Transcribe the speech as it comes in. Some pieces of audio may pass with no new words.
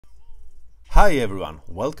Hi everyone,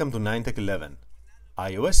 welcome to 9tech11.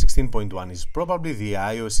 iOS 16.1 is probably the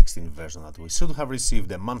iOS 16 version that we should have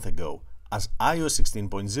received a month ago as iOS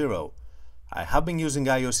 16.0. I have been using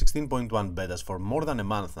iOS 16.1 betas for more than a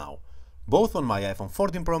month now, both on my iPhone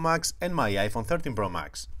 14 Pro Max and my iPhone 13 Pro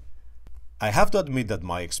Max. I have to admit that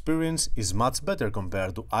my experience is much better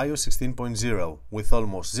compared to iOS 16.0, with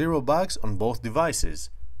almost zero bugs on both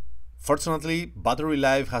devices. Fortunately, battery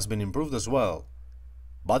life has been improved as well.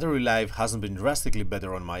 Battery life hasn't been drastically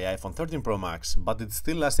better on my iPhone 13 Pro Max, but it's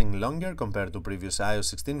still lasting longer compared to previous iOS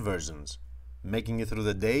 16 versions. Making it through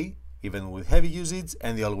the day, even with heavy usage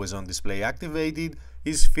and the always-on display activated,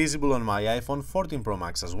 is feasible on my iPhone 14 Pro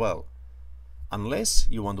Max as well. Unless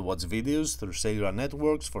you want to watch videos through cellular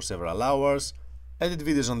networks for several hours, edit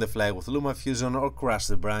videos on the fly with LumaFusion, or crash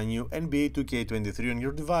the brand new NBA 2K23 on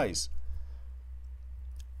your device.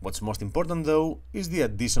 What's most important though is the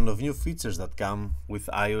addition of new features that come with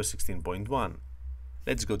iOS 16.1.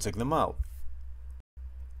 Let's go check them out.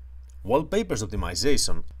 Wallpapers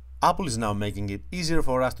optimization. Apple is now making it easier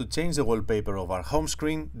for us to change the wallpaper of our home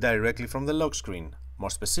screen directly from the lock screen. More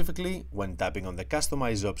specifically, when tapping on the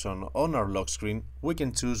Customize option on our lock screen, we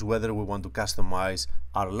can choose whether we want to customize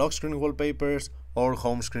our lock screen wallpapers or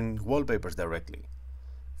home screen wallpapers directly.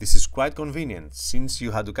 This is quite convenient, since you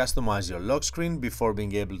had to customize your lock screen before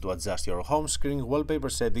being able to adjust your home screen wallpaper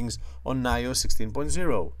settings on iOS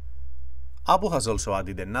 16.0. Apple has also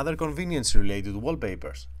added another convenience related to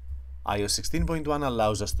wallpapers. iOS 16.1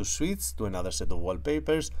 allows us to switch to another set of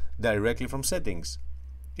wallpapers directly from settings.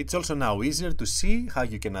 It's also now easier to see how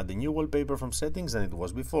you can add a new wallpaper from settings than it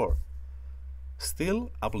was before. Still,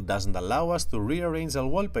 Apple doesn't allow us to rearrange our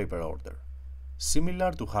wallpaper order,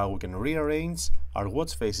 similar to how we can rearrange our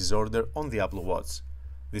watch faces order on the Apple Watch.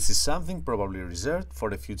 This is something probably reserved for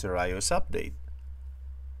a future iOS update.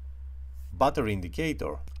 Battery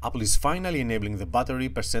indicator. Apple is finally enabling the battery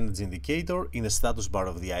percentage indicator in the status bar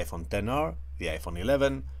of the iPhone XR, the iPhone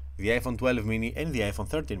 11, the iPhone 12 mini and the iPhone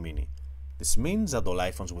 13 mini. This means that all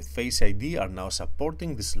iPhones with Face ID are now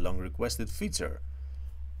supporting this long requested feature.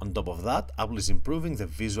 On top of that, Apple is improving the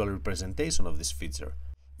visual representation of this feature.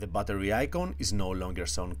 The battery icon is no longer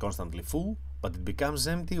shown constantly full, but it becomes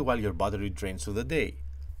empty while your battery drains through the day.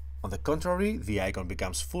 On the contrary, the icon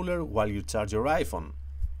becomes fuller while you charge your iPhone.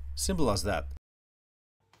 Simple as that.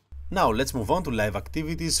 Now let's move on to live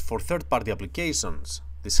activities for third-party applications.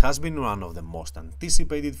 This has been one of the most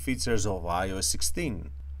anticipated features of iOS 16.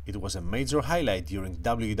 It was a major highlight during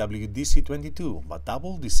WWDC 22, but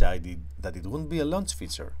Apple decided that it wouldn't be a launch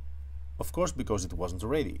feature. Of course, because it wasn't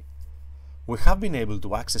ready. We have been able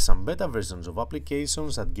to access some beta versions of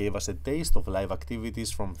applications that gave us a taste of live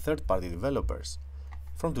activities from third-party developers.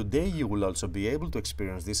 From today, you will also be able to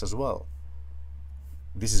experience this as well.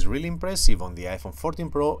 This is really impressive on the iPhone 14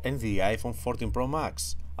 Pro and the iPhone 14 Pro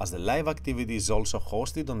Max, as the live activity is also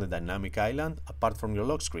hosted on the dynamic island apart from your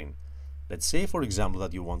lock screen. Let's say, for example,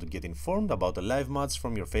 that you want to get informed about a live match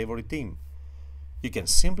from your favorite team. You can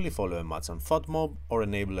simply follow a match on FOTMob or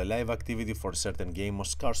enable a live activity for a certain game or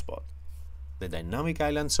scar spot. The dynamic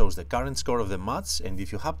island shows the current score of the match, and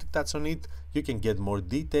if you have to touch on it, you can get more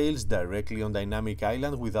details directly on dynamic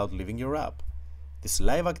island without leaving your app. This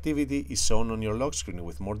live activity is shown on your lock screen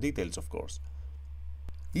with more details, of course.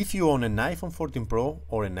 If you own an iPhone 14 Pro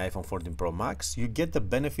or an iPhone 14 Pro Max, you get the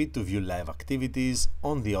benefit to view live activities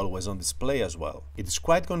on the always-on display as well. It is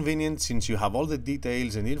quite convenient since you have all the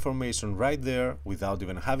details and information right there without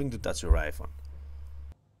even having to touch your iPhone.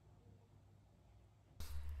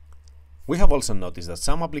 We have also noticed that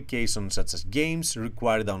some applications such as games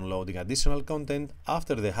require downloading additional content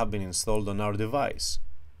after they have been installed on our device.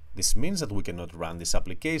 This means that we cannot run this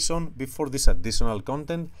application before this additional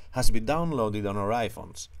content has been downloaded on our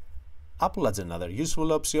iPhones. Apple adds another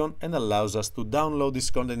useful option and allows us to download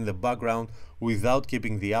this content in the background without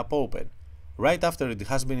keeping the app open, right after it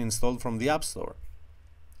has been installed from the App Store.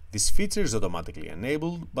 This feature is automatically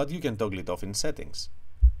enabled, but you can toggle it off in settings.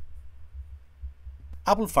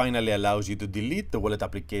 Apple finally allows you to delete the wallet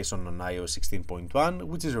application on iOS 16.1,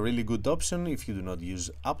 which is a really good option if you do not use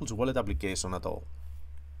Apple's wallet application at all.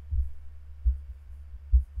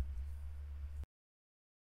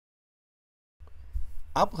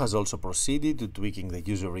 Apple has also proceeded to tweaking the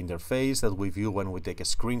user interface that we view when we take a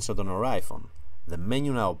screenshot on our iPhone. The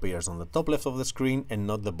menu now appears on the top left of the screen and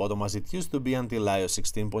not the bottom as it used to be until iOS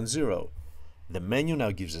 16.0. The menu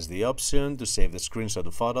now gives us the option to save the screenshot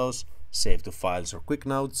to photos, save to files or quick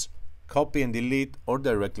notes, copy and delete, or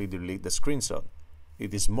directly delete the screenshot.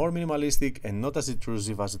 It is more minimalistic and not as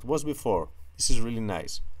intrusive as it was before. This is really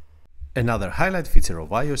nice. Another highlight feature of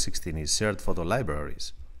iOS 16 is shared photo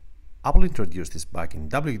libraries. Apple introduced this back in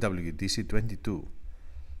WWDC 22.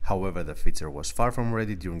 However, the feature was far from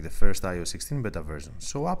ready during the first iOS 16 beta version,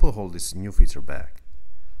 so Apple holds this new feature back.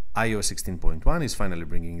 iOS 16.1 is finally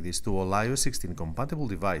bringing this to all iOS 16 compatible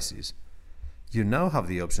devices. You now have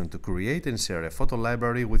the option to create and share a photo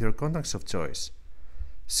library with your contacts of choice.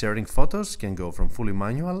 Sharing photos can go from fully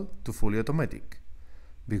manual to fully automatic.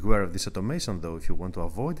 Beware of this automation though if you want to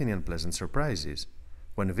avoid any unpleasant surprises.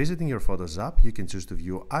 When visiting your Photos app, you can choose to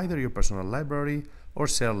view either your personal library or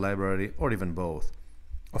shared library or even both.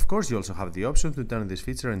 Of course, you also have the option to turn this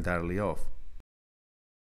feature entirely off.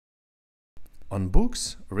 On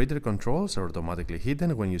books, reader controls are automatically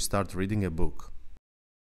hidden when you start reading a book.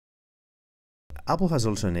 Apple has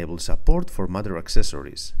also enabled support for Matter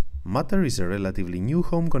accessories. Matter is a relatively new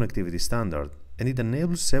home connectivity standard, and it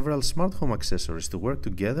enables several smart home accessories to work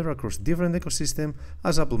together across different ecosystems,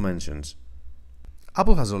 as Apple mentions.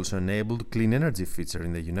 Apple has also enabled Clean Energy feature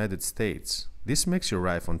in the United States. This makes your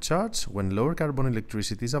iPhone charge when lower carbon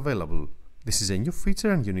electricity is available. This is a new feature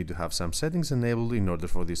and you need to have some settings enabled in order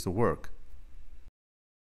for this to work.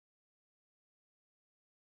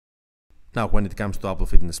 Now, when it comes to Apple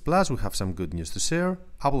Fitness Plus, we have some good news to share.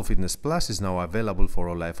 Apple Fitness Plus is now available for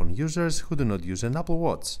all iPhone users who do not use an Apple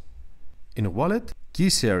Watch. In Wallet, key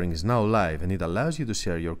sharing is now live and it allows you to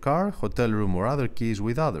share your car, hotel room or other keys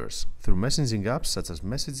with others through messaging apps such as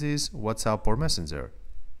Messages, WhatsApp or Messenger.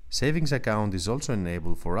 Savings account is also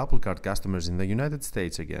enabled for Apple Card customers in the United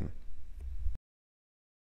States again.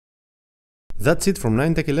 That's it from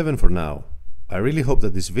 9Tech11 for now. I really hope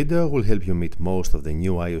that this video will help you meet most of the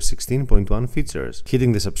new iOS 16.1 features.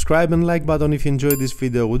 Hitting the subscribe and like button if you enjoyed this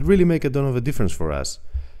video would really make a ton of a difference for us.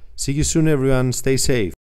 See you soon everyone, stay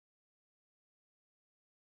safe.